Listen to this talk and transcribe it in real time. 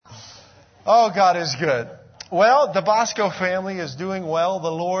Oh, God is good. Well, the Bosco family is doing well.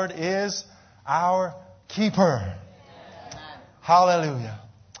 The Lord is our keeper. Hallelujah.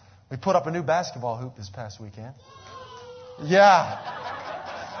 We put up a new basketball hoop this past weekend. Yeah.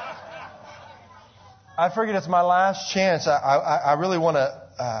 I figured it's my last chance. I really want to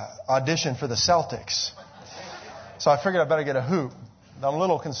audition for the Celtics. So I figured I better get a hoop. I'm a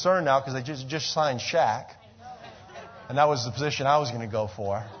little concerned now because they just signed Shaq. And that was the position I was going to go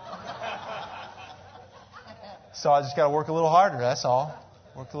for. So I just got to work a little harder, that's all.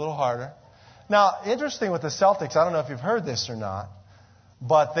 Work a little harder. Now, interesting with the Celtics, I don't know if you've heard this or not,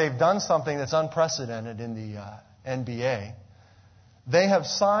 but they've done something that's unprecedented in the NBA. They have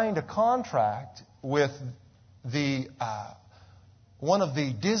signed a contract with the one of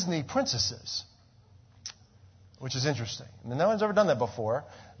the Disney princesses, which is interesting. No one's ever done that before,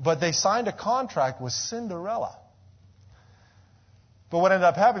 but they signed a contract with Cinderella. But what ended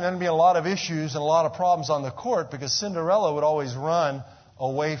up happening, there ended up being a lot of issues and a lot of problems on the court because Cinderella would always run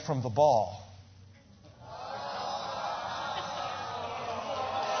away from the ball.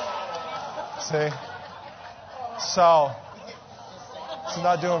 See? So, she's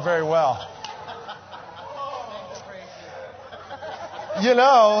not doing very well. You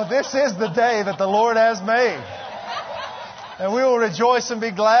know, this is the day that the Lord has made. And we will rejoice and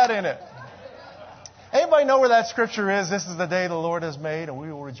be glad in it. Anybody know where that scripture is? This is the day the Lord has made, and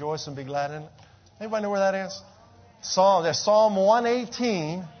we will rejoice and be glad in it. Anybody know where that is? Psalm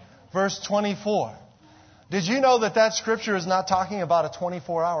 118, verse 24. Did you know that scripture is not talking about a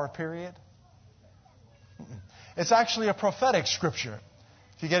 24-hour period? It's actually a prophetic scripture.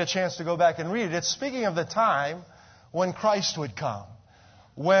 If you get a chance to go back and read it, it's speaking of the time when Christ would come.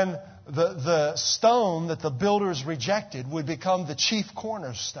 When the stone that the builders rejected would become the chief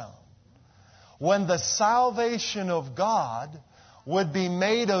cornerstone. When the salvation of God would be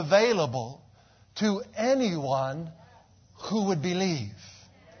made available to anyone who would believe.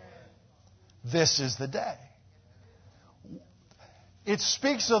 This is the day. It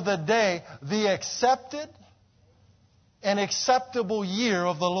speaks of the day, the accepted and acceptable year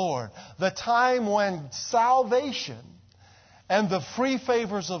of the Lord. The time when salvation and the free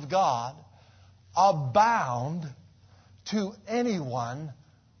favors of God abound to anyone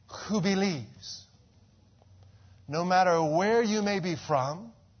who believes. No matter where you may be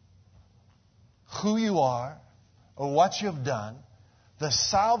from, who you are, or what you've done, the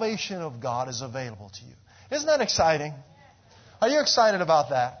salvation of God is available to you. Isn't that exciting? Are you excited about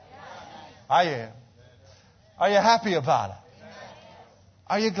that? I am. Are you happy about it?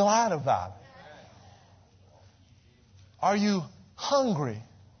 Are you glad about it? Are you hungry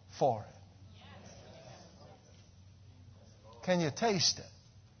for it? Can you taste it?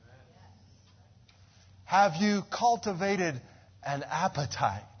 Have you cultivated an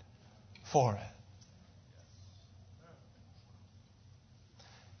appetite for it?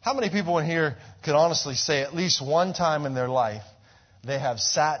 How many people in here could honestly say at least one time in their life they have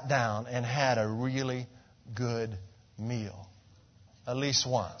sat down and had a really good meal? At least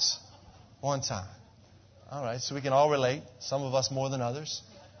once. One time. All right, so we can all relate. Some of us more than others.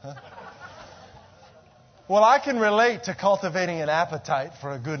 Huh? Well, I can relate to cultivating an appetite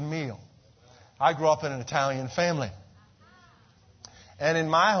for a good meal. I grew up in an Italian family. And in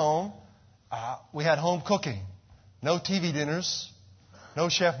my home, we had home cooking. No TV dinners. No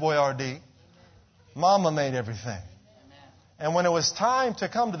Chef Boyardee. Mama made everything. And when it was time to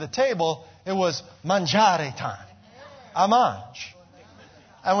come to the table, it was mangiare time. A mange.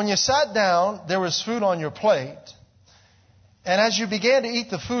 And when you sat down, there was food on your plate. And as you began to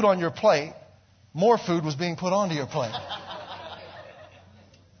eat the food on your plate, more food was being put onto your plate.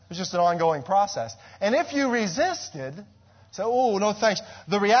 It was just an ongoing process. And if you resisted, say, oh, no thanks,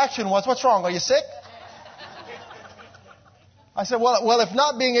 the reaction was, what's wrong? Are you sick? I said, well, if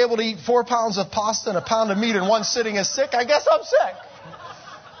not being able to eat 4 pounds of pasta and a pound of meat in one sitting is sick, I guess I'm sick.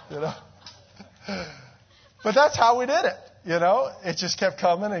 You know? But that's how we did it. You know, it just kept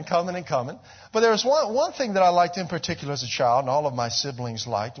coming and coming and coming. But there was one thing that I liked in particular as a child, and all of my siblings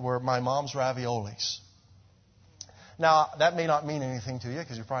liked, were my mom's raviolis. Now, that may not mean anything to you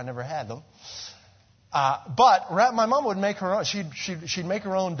because you probably never had them. But my mom would make her own. She'd make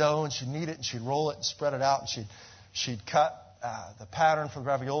her own dough, and she'd knead it, and she'd roll it, and spread it out, and she'd cut the pattern for the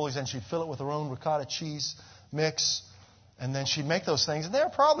raviolis, and she'd fill it with her own ricotta cheese mix, and then she'd make those things. And they're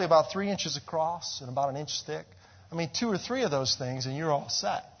probably about 3 inches across and about an inch thick. I mean, 2 or 3 of those things, and you're all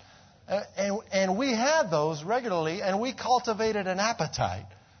set. And we had those regularly, and we cultivated an appetite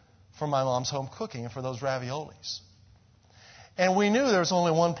for my mom's home cooking and for those raviolis. And we knew there was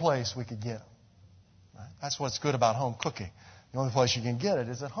only one place we could get them. Right? That's what's good about home cooking. The only place you can get it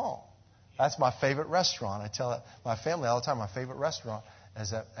is at home. That's my favorite restaurant. I tell my family all the time, my favorite restaurant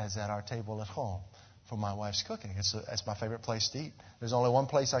is at our table at home for my wife's cooking. It's my favorite place to eat. There's only one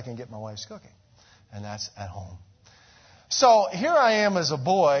place I can get my wife's cooking, and that's at home. So here I am as a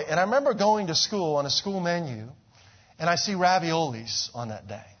boy, and I remember going to school on a school menu, and I see raviolis on that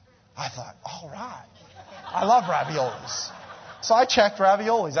day. I thought, all right, I love raviolis. So I checked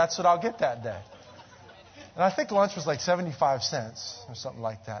raviolis. That's what I'll get that day. And I think lunch was like 75 cents or something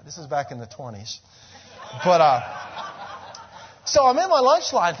like that. This is back in the 20s. But so I'm in my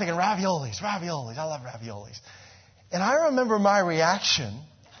lunch line thinking, raviolis. I love raviolis. And I remember my reaction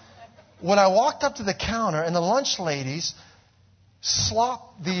when I walked up to the counter and the lunch ladies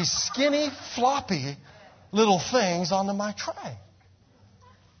slopped these skinny, floppy little things onto my tray.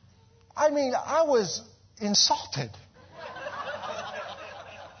 I mean, I was insulted.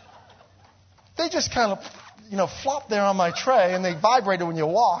 They just kind of, flopped there on my tray, and they vibrated when you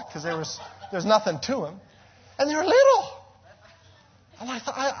walk because there's nothing to them. And they're little. And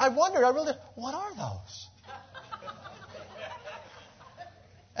I wondered, what are those?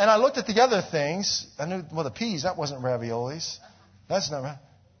 And I looked at the other things. I knew, the peas, that wasn't raviolis. That's not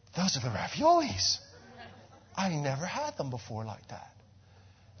those are the raviolis. I never had them before like that.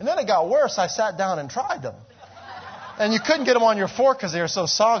 And then it got worse. I sat down and tried them. And you couldn't get them on your fork because they were so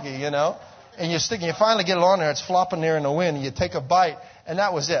soggy, And you finally get it on there. It's flopping there in the wind. And you take a bite, and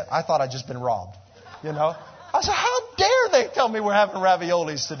that was it. I thought I'd just been robbed, I said, how dare they tell me we're having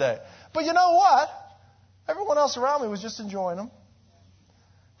raviolis today? But you know what? Everyone else around me was just enjoying them.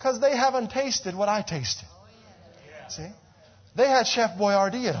 Because they haven't tasted what I tasted. See? They had Chef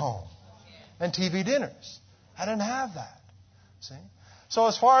Boyardee at home and TV dinners. I didn't have that. See? So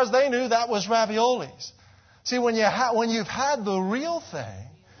as far as they knew, that was raviolis. See, when you've had the real thing,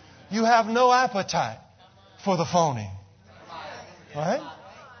 you have no appetite for the phony. Right?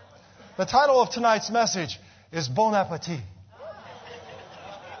 The title of tonight's message is Bon Appetit.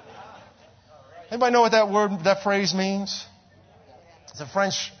 Anybody know what that phrase means? It's a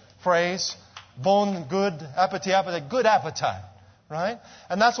French phrase. Bon, good, appétit, good appetite. Right?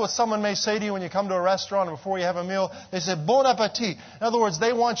 And that's what someone may say to you when you come to a restaurant or before you have a meal. They say, bon appétit. In other words,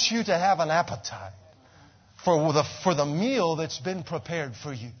 they want you to have an appetite for the meal that's been prepared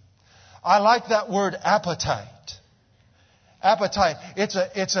for you. I like that word appetite. Appetite. It's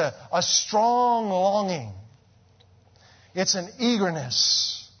a strong longing. It's an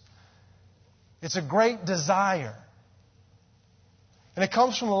eagerness. It's a great desire. And it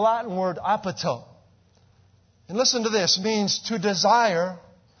comes from the Latin word appetito. And listen to this. It means to desire,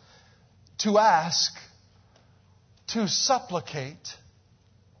 to ask, to supplicate,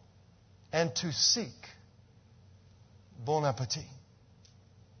 and to seek. Bon appetit.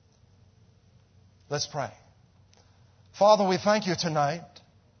 Let's pray. Father, we thank you tonight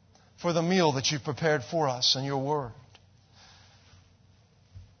for the meal that you've prepared for us in your word.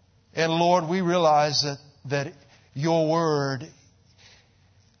 And Lord, we realize that your word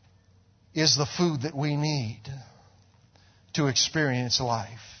is the food that we need to experience life.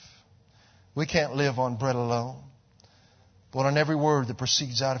 We can't live on bread alone, but on every word that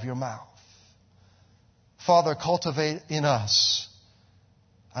proceeds out of your mouth. Father, cultivate in us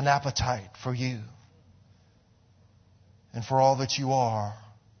an appetite for you and for all that you are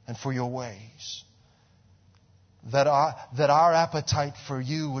and for your ways. That our appetite for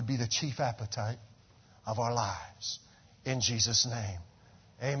you would be the chief appetite of our lives. In Jesus' name,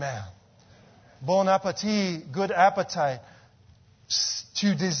 amen. Bon appetit, good appetite.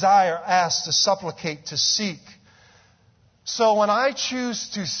 To desire, ask, to supplicate, to seek. So when I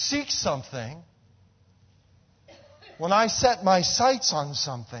choose to seek something, when I set my sights on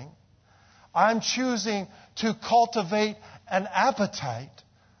something, I'm choosing to cultivate an appetite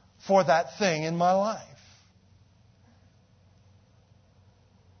for that thing in my life.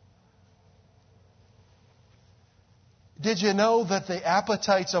 Did you know that the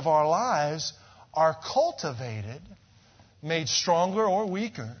appetites of our lives are cultivated, made stronger or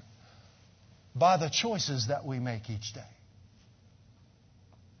weaker, by the choices that we make each day?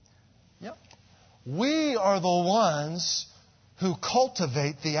 Yep. We are the ones who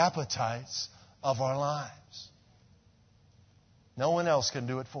cultivate the appetites of our lives. No one else can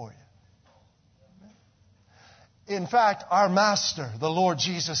do it for you. In fact, our Master, the Lord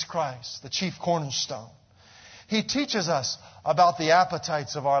Jesus Christ, the chief cornerstone, He teaches us about the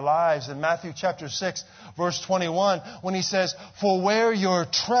appetites of our lives in Matthew chapter 6, verse 21, when He says, "For where your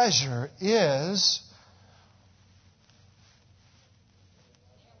treasure is,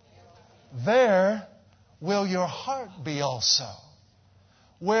 there will your heart be also."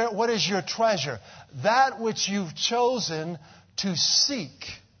 What is your treasure? That which you've chosen to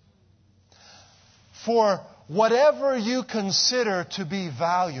seek. For whatever you consider to be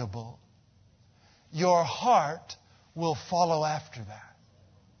valuable, your heart will follow after that.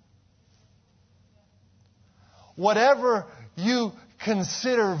 Whatever you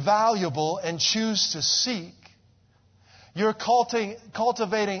consider valuable and choose to seek, you're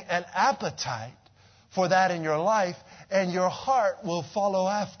cultivating an appetite for that in your life, and your heart will follow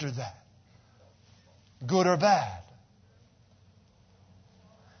after that, good or bad.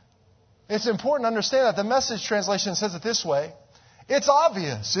 It's important to understand that the Message translation says it this way. It's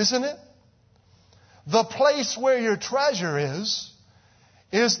obvious, isn't it? The place where your treasure is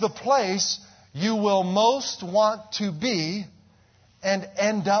the place you will most want to be and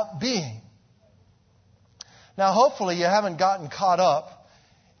end up being. Now, hopefully you haven't gotten caught up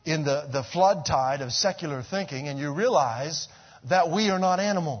in the flood tide of secular thinking and you realize that we are not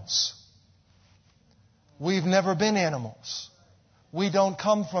animals. We've never been animals. We don't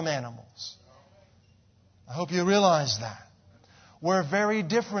come from animals. I hope you realize that. We're very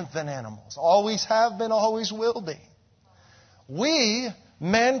different than animals. Always have been, always will be. We,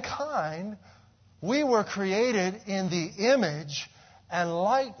 mankind, we were created in the image and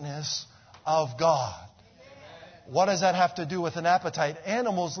likeness of God. What does that have to do with an appetite?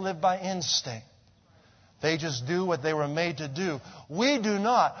 Animals live by instinct. They just do what they were made to do. We do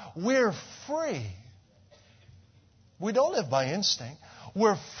not. We're free. We don't live by instinct.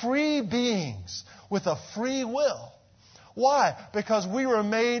 We're free beings with a free will. Why? Because we were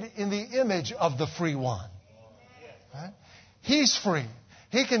made in the image of the free one. Right? He's free.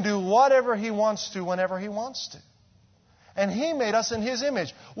 He can do whatever He wants to whenever He wants to. And He made us in His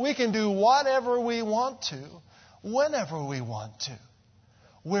image. We can do whatever we want to whenever we want to.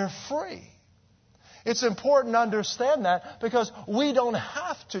 We're free. It's important to understand that because we don't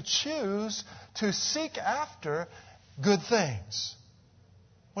have to choose to seek after good things.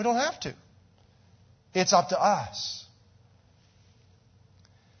 We don't have to. It's up to us.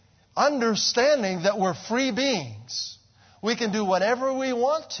 Understanding that we're free beings, we can do whatever we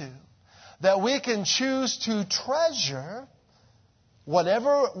want to, that we can choose to treasure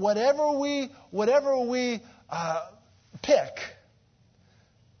whatever we pick.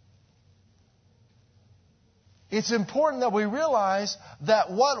 It's important that we realize that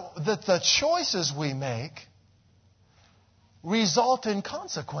the choices we make result in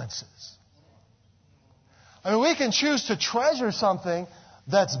consequences. I mean, we can choose to treasure something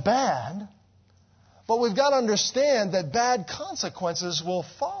that's bad, but we've got to understand that bad consequences will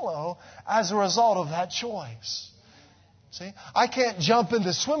follow as a result of that choice. See? I can't jump in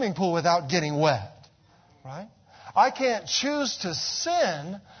the swimming pool without getting wet. Right? I can't choose to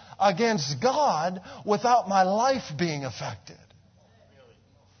sin against God without my life being affected.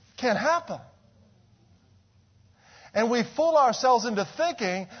 Can't happen. And we fool ourselves into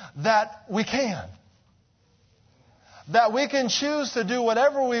thinking that we can. That we can choose to do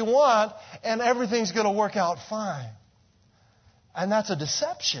whatever we want and everything's going to work out fine. And that's a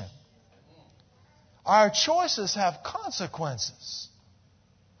deception. Our choices have consequences.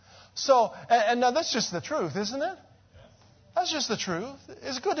 So, and now that's just the truth, isn't it? That's just the truth.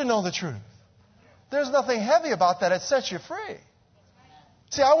 It's good to know the truth. There's nothing heavy about that. It sets you free.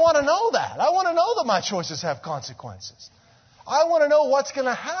 See, I want to know that. I want to know that my choices have consequences. I want to know what's going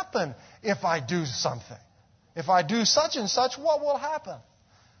to happen if I do something. If I do such and such, what will happen?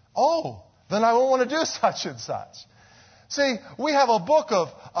 Oh, then I won't want to do such and such. See, we have a book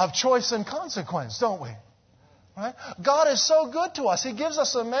of choice and consequence, don't we? Right? God is so good to us. He gives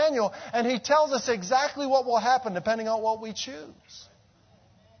us a manual and He tells us exactly what will happen depending on what we choose.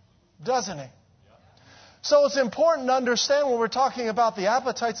 Doesn't He? So it's important to understand when we're talking about the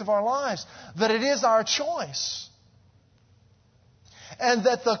appetites of our lives that it is our choice. And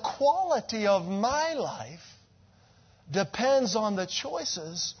that the quality of my life depends on the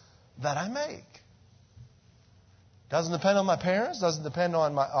choices that I make. Doesn't depend on my parents, doesn't depend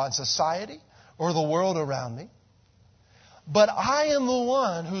on society or the world around me. But I am the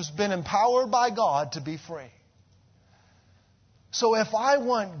one who's been empowered by God to be free. So if I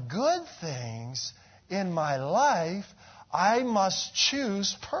want good things in my life, I must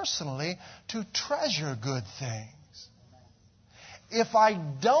choose personally to treasure good things. If I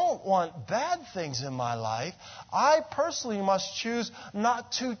don't want bad things in my life, I personally must choose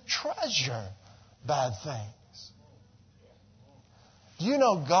not to treasure bad things. Do you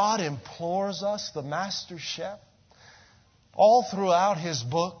know God implores us, the Master Chef, all throughout His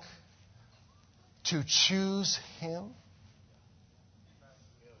book, to choose Him?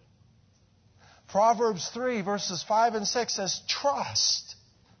 Proverbs 3 verses 5 and 6 says, trust.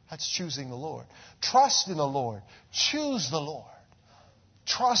 That's choosing the Lord. Trust in the Lord. Choose the Lord.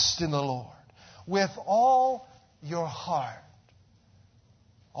 Trust in the Lord with all your heart,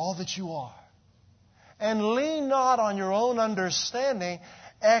 all that you are. And lean not on your own understanding.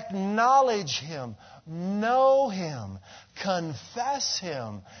 Acknowledge Him. Know Him. Confess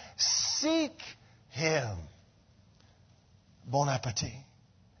Him. Seek Him. Bon appetit.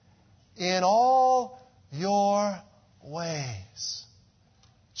 In all your ways.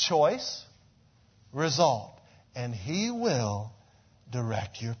 Choice, result. And He will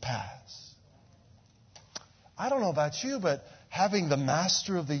direct your paths. I don't know about you, but having the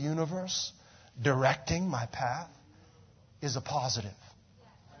Master of the universe directing my path is a positive.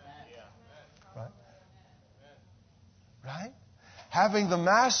 Right? Right? Having the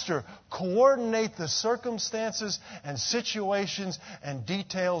Master coordinate the circumstances and situations and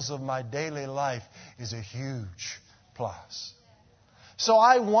details of my daily life is a huge plus. So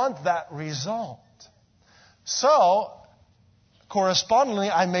I want that result. So, correspondingly,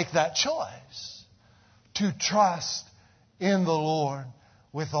 I make that choice to trust in the Lord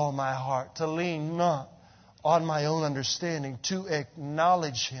with all my heart, to lean not on my own understanding, to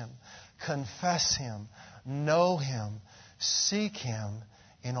acknowledge Him, confess Him, know Him, seek Him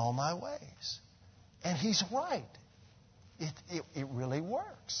in all my ways. And He's right. It really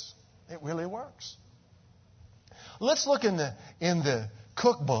works. It really works. Let's look in the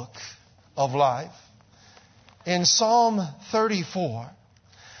cookbook of life. In Psalm 34,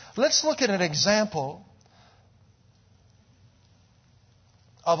 let's look at an example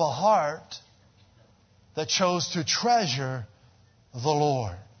of a heart that chose to treasure the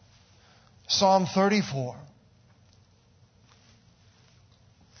Lord. Psalm 34.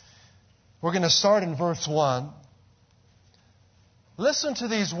 We're going to start in verse 1. Listen to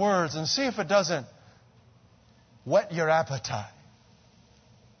these words and see if it doesn't whet your appetite.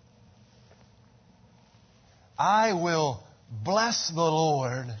 I will bless the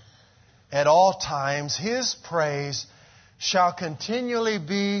Lord at all times. His praise shall continually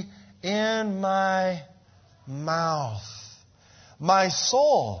be in my mouth. My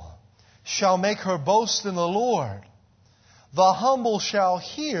soul shall make her boast in the Lord. The humble shall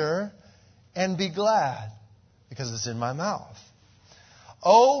hear and be glad, because it's in my mouth.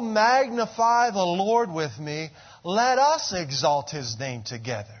 Oh, magnify the Lord with me. Let us exalt His name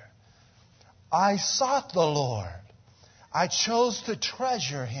together. I sought the Lord. I chose to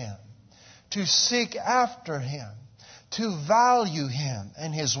treasure Him, to seek after Him, to value Him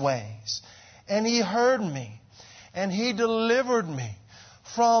and His ways. And He heard me, and He delivered me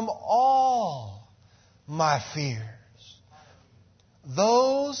from all my fears.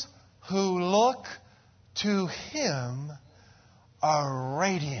 Those who look to Him are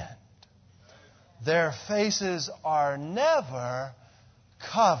radiant. Their faces are never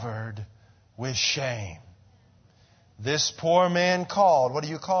covered with shame. This poor man called. What do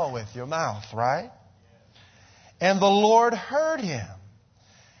you call with? Your mouth, right? And the Lord heard him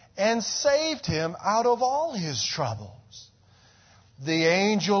and saved him out of all his troubles. The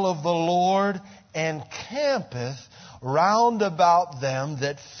angel of the Lord encampeth round about them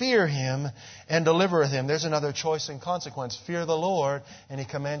that fear Him and delivereth him. There's another choice and consequence. Fear the Lord, and He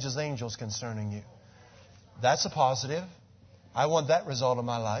commands His angels concerning you. That's a positive. I want that result in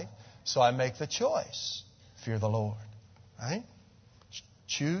my life. So I make the choice. Fear the Lord. Right?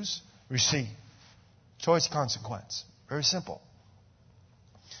 Choose, receive. Choice, consequence. Very simple.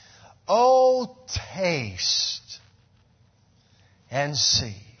 Oh, taste and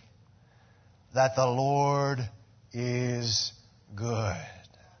see that the Lord is good.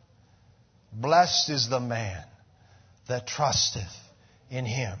 Blessed is the man that trusteth in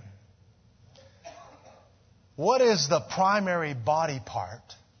Him. What is the primary body part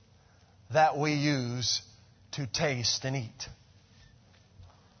that we use to taste and eat?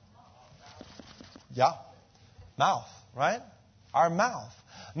 Yeah. Mouth, right? Our mouth.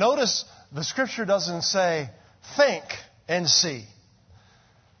 Notice the Scripture doesn't say, think and see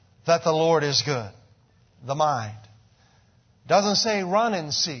that the Lord is good. The mind. Doesn't say run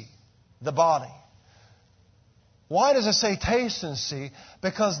and see. The body. Why does it say taste and see?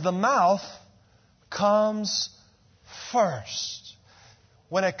 Because the mouth comes first.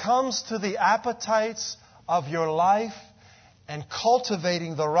 When it comes to the appetites of your life and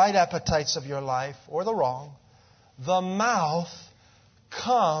cultivating the right appetites of your life, or the wrong, the mouth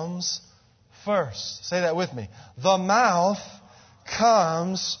comes first. Say that with me. The mouth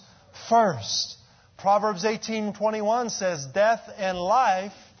comes first. Proverbs 18:21 says, death and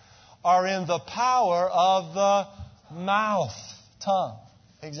life are in the power of the mouth. Tongue.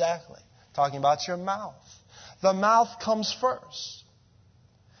 Exactly. Talking about your mouth. The mouth comes first.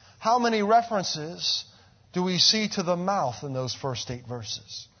 How many references do we see to the mouth in those first 8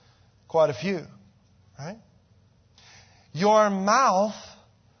 verses? Quite a few, right? Your mouth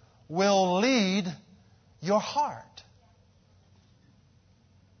will lead your heart.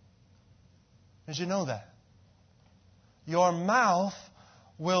 Did you know that? Your mouth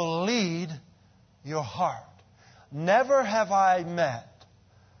will lead your heart. Never have I met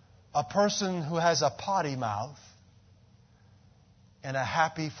a person who has a potty mouth and a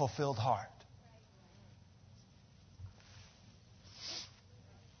happy, fulfilled heart.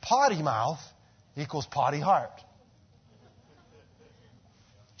 Potty mouth equals potty heart.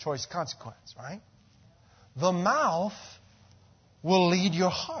 Choice consequence, right? The mouth will lead your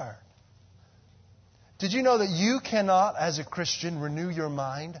heart. Did you know that you cannot, as a Christian, renew your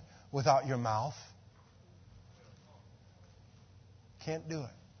mind without your mouth? Can't do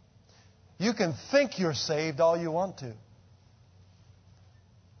it. You can think you're saved all you want to.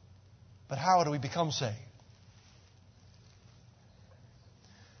 But how do we become saved?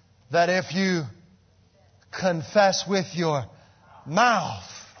 That if you confess with your mouth,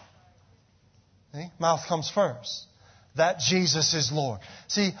 mouth comes first, that Jesus is Lord.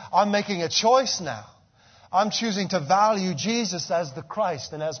 See, I'm making a choice now. I'm choosing to value Jesus as the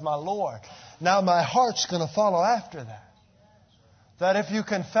Christ and as my Lord. Now my heart's going to follow after that. That if you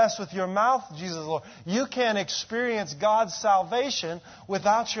confess with your mouth Jesus is Lord, you can't experience God's salvation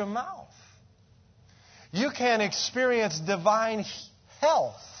without your mouth. You can't experience divine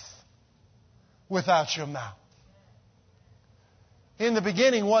health without your mouth. In the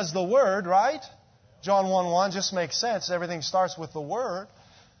beginning was the Word, right? John 1:1 just makes sense. Everything starts with the Word.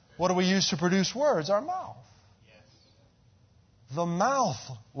 What do we use to produce words? Our mouth. The mouth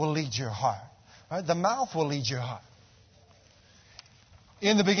will lead your heart. Right? The mouth will lead your heart.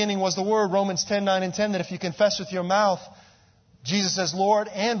 In the beginning was the Word, Romans 10:9 and 10, that if you confess with your mouth Jesus as Lord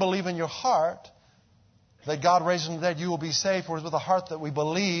and believe in your heart that God raised Him from the dead, you will be saved. For it is with the heart that we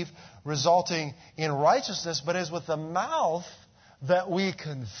believe, resulting in righteousness, but it is with the mouth that we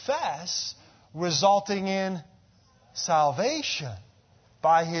confess, resulting in salvation.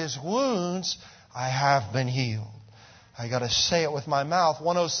 By His wounds I have been healed. I got to say it with my mouth.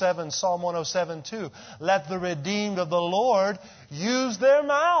 Psalm 107:2. Let the redeemed of the Lord use their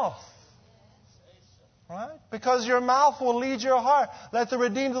mouth. Right? Because your mouth will lead your heart. Let the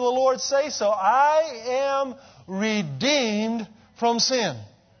redeemed of the Lord say so. I am redeemed from sin.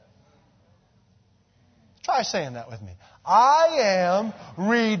 Try saying that with me. I am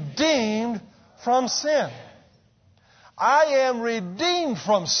redeemed from sin. I am redeemed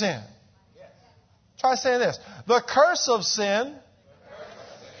from sin. Try saying this. The curse of sin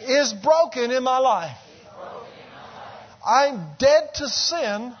is broken in my life. I'm dead to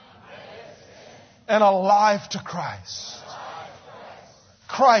sin and alive to Christ.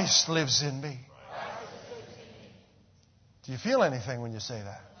 Christ lives in me. Do you feel anything when you say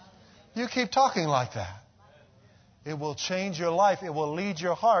that? You keep talking like that. It will change your life. It will lead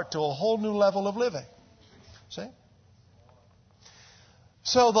your heart to a whole new level of living. See?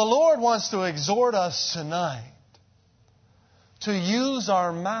 So the Lord wants to exhort us tonight to use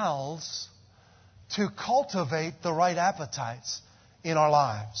our mouths to cultivate the right appetites in our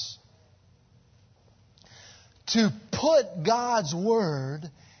lives. To put God's Word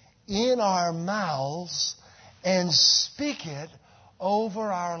in our mouths and speak it over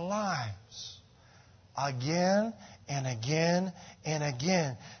our lives. Again and again and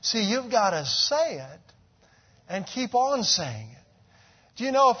again. See, you've got to say it and keep on saying it. Do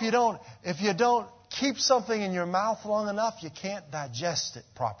you know if you don't keep something in your mouth long enough, you can't digest it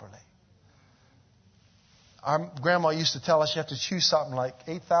properly? Our grandma used to tell us you have to chew something like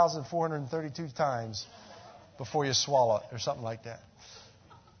 8,432 times before you swallow it or something like that.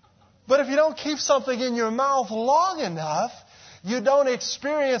 But if you don't keep something in your mouth long enough, you don't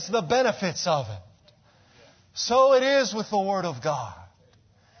experience the benefits of it. So it is with the Word of God.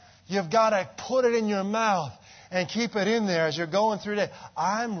 You've got to put it in your mouth and keep it in there as you're going through the day.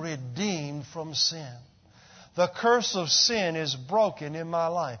 I'm redeemed from sin. The curse of sin is broken in my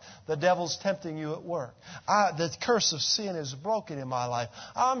life. The devil's tempting you at work. The curse of sin is broken in my life.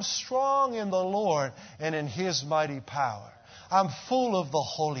 I'm strong in the Lord and in His mighty power. I'm full of the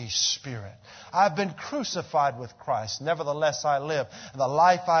Holy Spirit. I've been crucified with Christ. Nevertheless I live. And the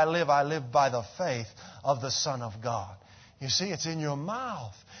life I live by the faith of the Son of God. You see, it's in your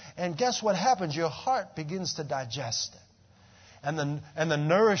mouth. And guess what happens? Your heart begins to digest it. And the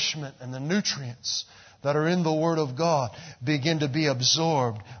nourishment and the nutrients that are in the Word of God begin to be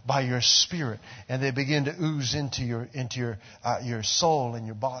absorbed by your spirit. And they begin to ooze into your soul and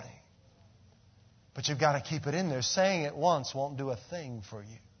your body. But you've got to keep it in there. Saying it once won't do a thing for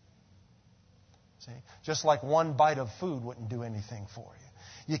you. See? Just like one bite of food wouldn't do anything for you.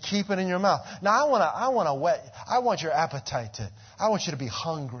 You keep it in your mouth. Now, I want your appetite I want you to be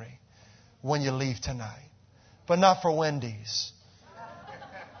hungry when you leave tonight. But not for Wendy's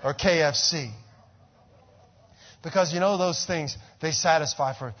or KFC. Because those things, they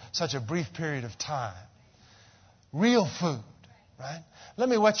satisfy for such a brief period of time. Real food, right? Let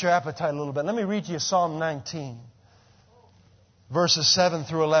me whet your appetite a little bit. Let me read you Psalm 19, verses 7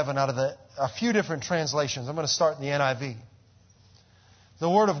 through 11 out of a few different translations. I'm going to start in the NIV. The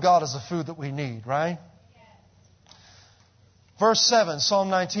Word of God is the food that we need, right? Verse 7, Psalm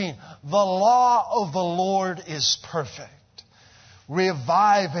 19. The law of the Lord is perfect,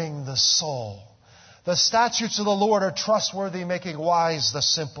 reviving the soul. The statutes of the Lord are trustworthy, making wise the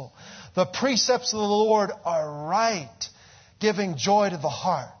simple. The precepts of the Lord are right, giving joy to the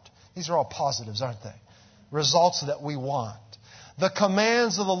heart. These are all positives, aren't they? Results that we want. The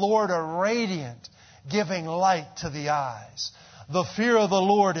commands of the Lord are radiant, giving light to the eyes. The fear of the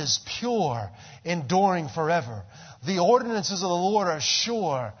Lord is pure, enduring forever. The ordinances of the Lord are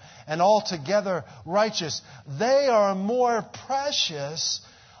sure and altogether righteous. They are more precious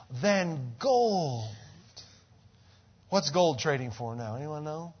than gold. What's gold trading for now? Anyone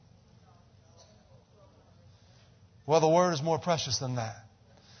know? Well, the Word is more precious than that.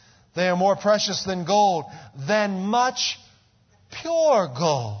 They are more precious than gold, than much pure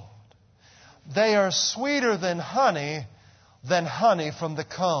gold. They are sweeter than honey from the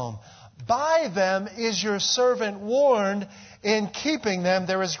comb. By them is your servant warned. In keeping them,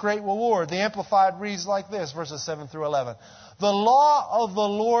 there is great reward. The Amplified reads like this, verses 7 through 11. The law of the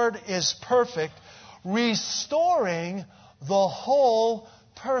Lord is perfect, restoring the whole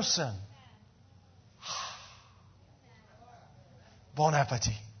person. Bon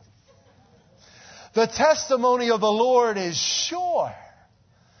appetit. The testimony of the Lord is sure,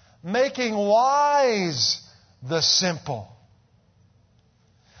 making wise the simple.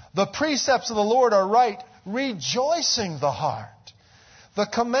 The precepts of the Lord are right, rejoicing the heart. The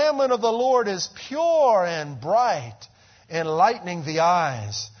commandment of the Lord is pure and bright, enlightening the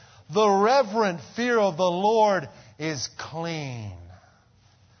eyes. The reverent fear of the Lord is clean.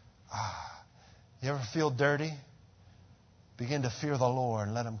 You ever feel dirty? Begin to fear the Lord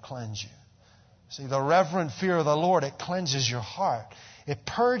and let Him cleanse you. See, the reverent fear of the Lord, it cleanses your heart. It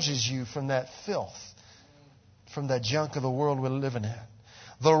purges you from that filth, from that junk of the world we're living in.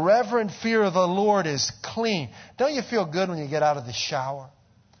 The reverent fear of the Lord is clean. Don't you feel good when you get out of the shower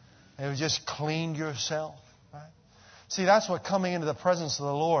and you've just cleaned yourself? Right? See, that's what coming into the presence of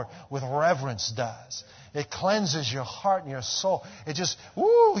the Lord with reverence does. It cleanses your heart and your soul. It just,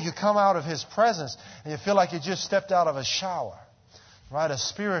 you come out of His presence and you feel like you just stepped out of a shower. Right? A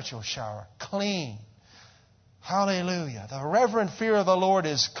spiritual shower. Clean. Hallelujah. The reverent fear of the Lord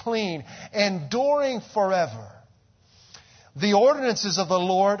is clean, enduring forever. The ordinances of the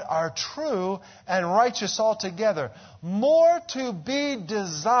Lord are true and righteous altogether. More to be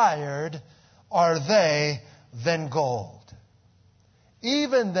desired are they than gold,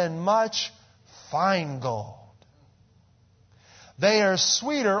 even than much fine gold. They are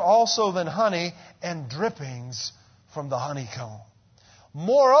sweeter also than honey and drippings from the honeycomb.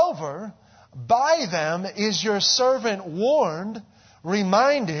 Moreover, by them is your servant warned,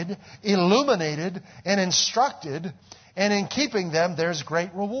 reminded, illuminated, and instructed, and in keeping them there's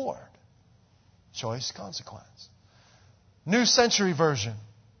great reward. Choice consequence. New Century Version.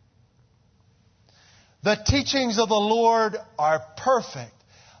 The teachings of the Lord are perfect.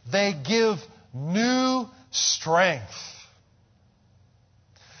 They give new strength.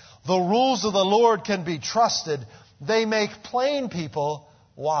 The rules of the Lord can be trusted. They make plain people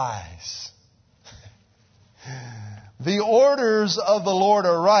wise. The orders of the Lord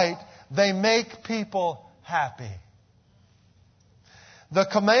are right. They make people happy. The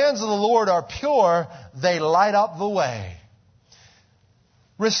commands of the Lord are pure. They light up the way.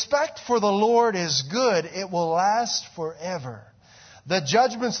 Respect for the Lord is good. It will last forever. The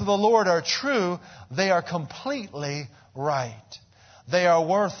judgments of the Lord are true. They are completely right. They are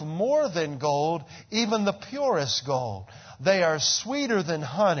worth more than gold, even the purest gold. They are sweeter than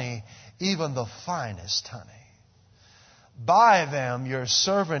honey, even the finest honey. By them your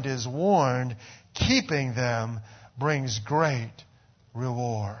servant is warned. Keeping them brings great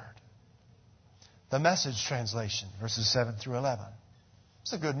reward. The Message translation, verses 7 through 11.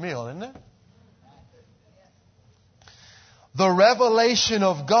 It's a good meal, isn't it? The revelation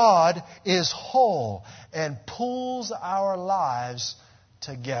of God is whole and pulls our lives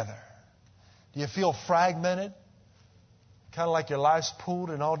together. Do you feel fragmented? Kind of like your life's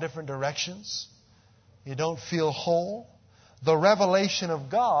pulled in all different directions? You don't feel whole? The revelation of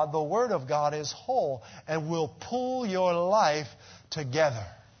God, the Word of God, is whole and will pull your life together.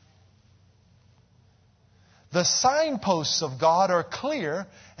 The signposts of God are clear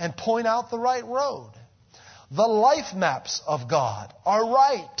and point out the right road. The life maps of God are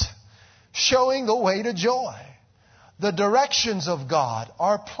right, showing the way to joy. The directions of God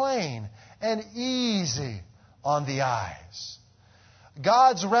are plain and easy on the eyes.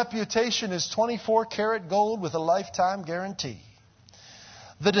 God's reputation is 24-karat gold with a lifetime guarantee.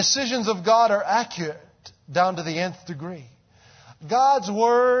 The decisions of God are accurate down to the nth degree. God's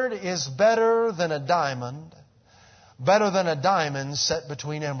Word is better than a diamond set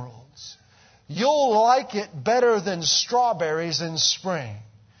between emeralds. You'll like it better than strawberries in spring,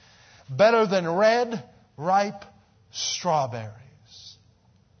 better than red, ripe strawberries.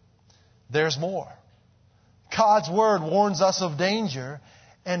 There's more. God's Word warns us of danger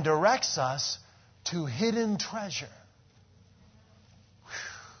and directs us to hidden treasure.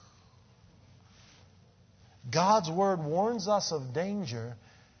 God's Word warns us of danger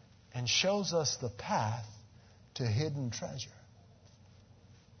and shows us the path to hidden treasure.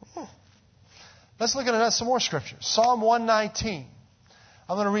 Let's look at some more scriptures. Psalm 119.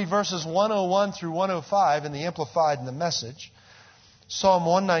 I'm going to read verses 101 through 105 in the Amplified and the Message. Psalm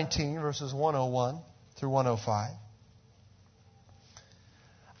 119, verses 101 through 105.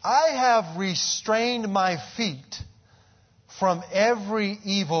 I have restrained my feet from every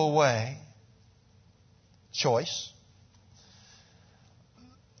evil way. Choice.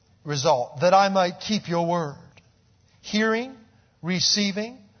 Result, that I might keep your word. Hearing,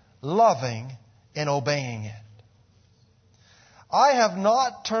 receiving, loving, and obeying it. I have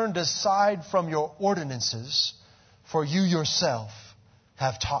not turned aside from your ordinances, for you yourself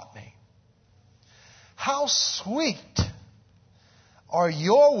have taught me. How sweet are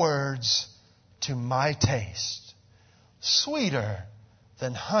your words to my taste, sweeter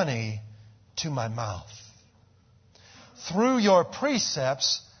than honey to my mouth. Through your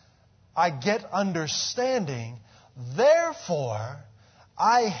precepts I get understanding, therefore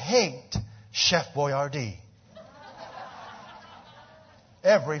I hate Chef Boyardee.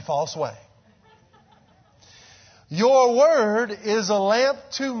 Every false way. Your word is a lamp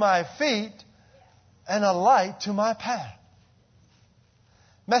to my feet and a light to my path.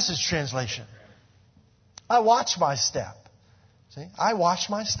 Message translation. I watch my step. See, I watch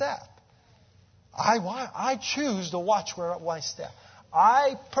my step. I choose to watch where I step.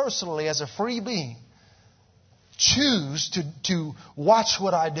 I personally, as a free being, choose to watch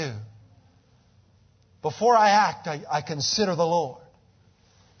what I do. Before I act, I consider the Lord.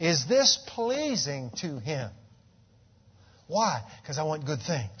 Is this pleasing to Him? Why? Because I want good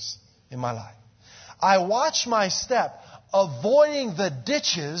things in my life. I watch my step, avoiding the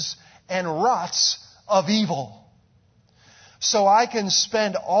ditches and ruts of evil, so I can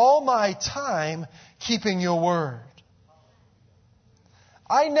spend all my time keeping your word.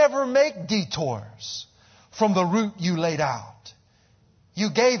 I never make detours from the route you laid out.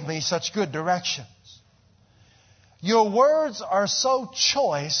 You gave me such good directions. Your words are so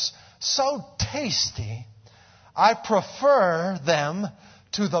choice, so tasty, I prefer them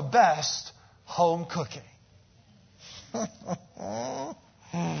to the best home cooking.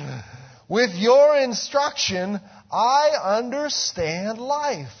 With your instruction, I understand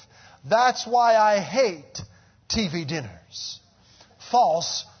life. That's why I hate TV dinners,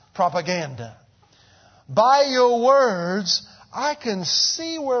 false propaganda. By your words, I can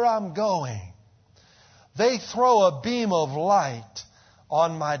see where I'm going. They throw a beam of light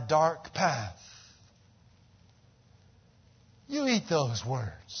on my dark path. You eat those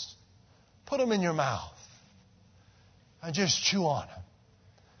words. Put them in your mouth. And just chew on them.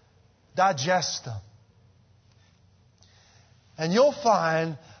 Digest them. And you'll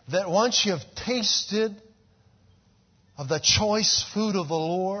find that once you've tasted of the choice food of the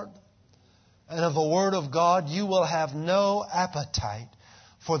Lord and of the Word of God, you will have no appetite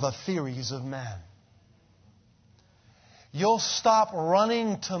for the theories of man. You'll stop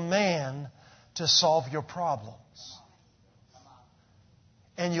running to man to solve your problems.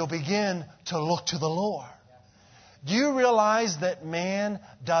 And you'll begin to look to the Lord. Do you realize that man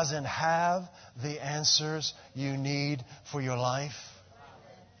doesn't have the answers you need for your life?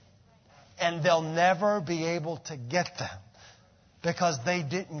 And they'll never be able to get them because they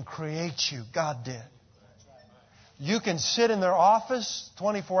didn't create you. God did. You can sit in their office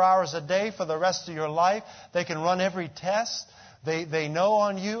 24 hours a day for the rest of your life. They can run every test they know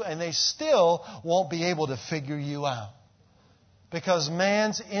on you, and they still won't be able to figure you out. Because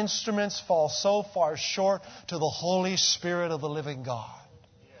man's instruments fall so far short to the Holy Spirit of the living God.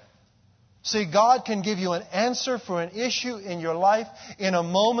 See, God can give you an answer for an issue in your life in a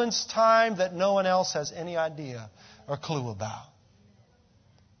moment's time that no one else has any idea or clue about.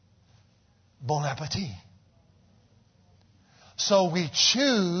 Bon appetit. So we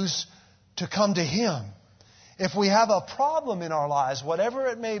choose to come to Him. If we have a problem in our lives, whatever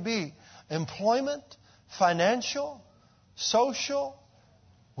it may be, employment, financial, social,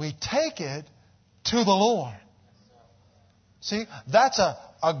 we take it to the Lord. See, that's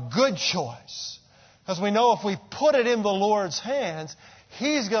a good choice. Because we know if we put it in the Lord's hands,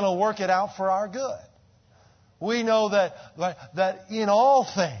 He's going to work it out for our good. We know that in all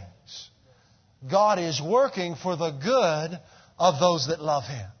things, God is working for the good of those that love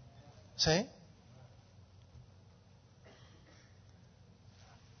Him. See?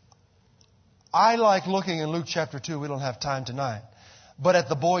 I like looking in Luke chapter 2. We don't have time tonight. But at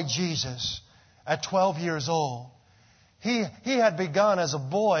the boy Jesus, at 12 years old, he had begun as a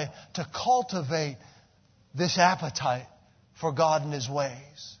boy to cultivate this appetite for God and His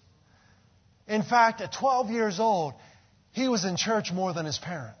ways. In fact, at 12 years old, he was in church more than his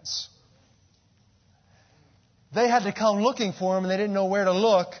parents. They had to come looking for him and they didn't know where to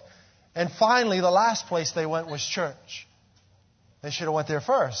look. And finally, the last place they went was church. They should have went there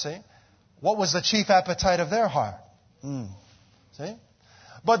first, see? What was the chief appetite of their heart? See?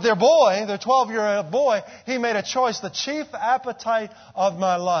 But their 12-year-old boy, he made a choice. The chief appetite of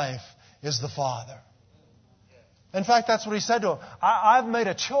my life is the Father. In fact, that's what he said to him. I've made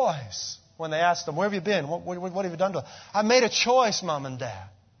a choice. When they asked him, where have you been? What have you done to him? I made a choice, Mom and Dad.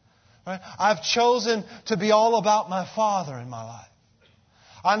 Right? I've chosen to be all about my Father in my life.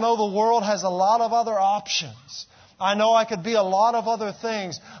 I know the world has a lot of other options. I know I could be a lot of other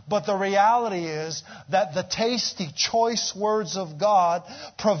things, but the reality is that the tasty, choice words of God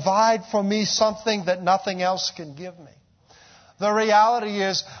provide for me something that nothing else can give me. The reality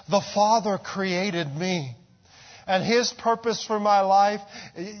is the Father created me. And His purpose for my life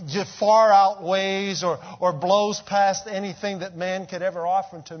far outweighs or blows past anything that man could ever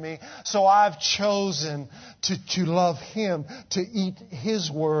offer to me. So I've chosen to love Him, to eat His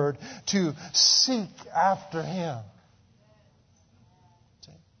Word, to seek after Him.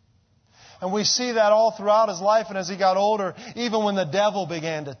 And we see that all throughout his life. And as he got older, even when the devil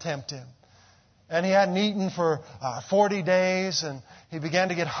began to tempt him. And he hadn't eaten for 40 days and he began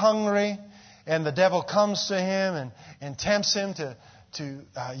to get hungry. And the devil comes to him and tempts him to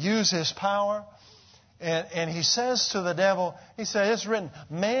use his power. And he says to the devil, he said, it's written,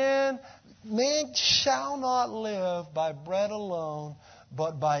 man shall not live by bread alone,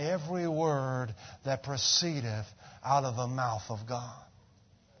 but by every word that proceedeth out of the mouth of God.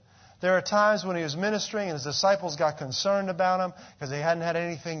 There are times when he was ministering and his disciples got concerned about him because they hadn't had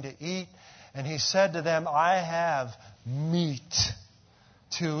anything to eat. And he said to them, I have meat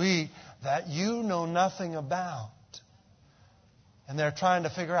to eat that you know nothing about. And they're trying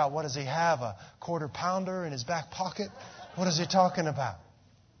to figure out, what does he have? A quarter pounder in his back pocket? What is he talking about?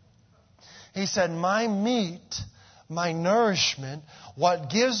 He said, my meat, my nourishment, what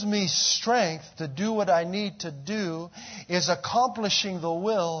gives me strength to do what I need to do is accomplishing the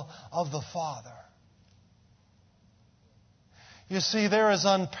will of the Father. You see, there is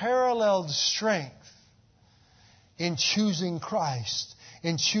unparalleled strength in choosing Christ,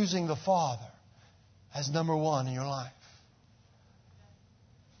 in choosing the Father as number one in your life.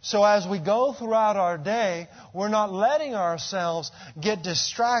 So as we go throughout our day, we're not letting ourselves get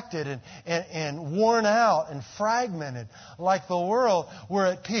distracted and worn out and fragmented like the world. We're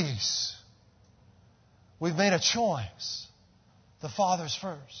at peace. We've made a choice. The Father's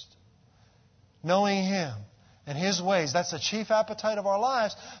first. Knowing Him and His ways. That's the chief appetite of our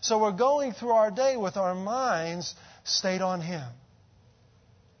lives. So we're going through our day with our minds stayed on Him.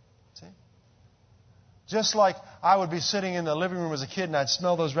 See? Just like I would be sitting in the living room as a kid and I'd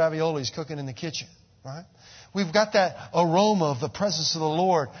smell those raviolis cooking in the kitchen. Right? We've got that aroma of the presence of the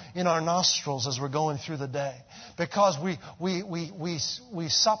Lord in our nostrils as we're going through the day. Because we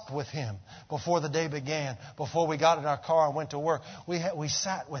supped with Him before the day began. Before we got in our car and went to work. We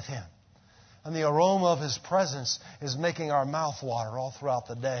sat with Him. And the aroma of His presence is making our mouth water all throughout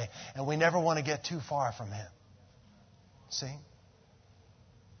the day. And we never want to get too far from Him. See?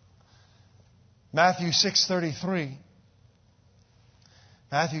 Matthew 6:33.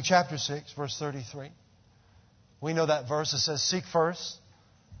 Matthew chapter 6, verse 33. We know that verse that says, seek first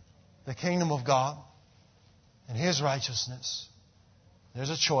the kingdom of God and His righteousness. There's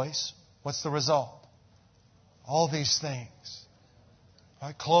a choice. What's the result? All these things.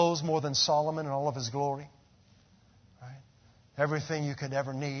 Right? Clothes more than Solomon in all of his glory. Right? Everything you could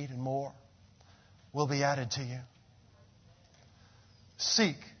ever need and more will be added to you.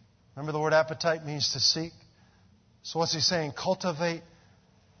 Seek Remember the word appetite means to seek? So what's he saying? Cultivate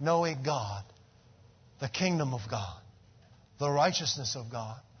knowing God, the kingdom of God, the righteousness of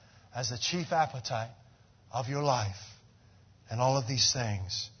God as the chief appetite of your life. And all of these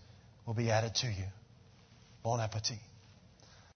things will be added to you. Bon appetit.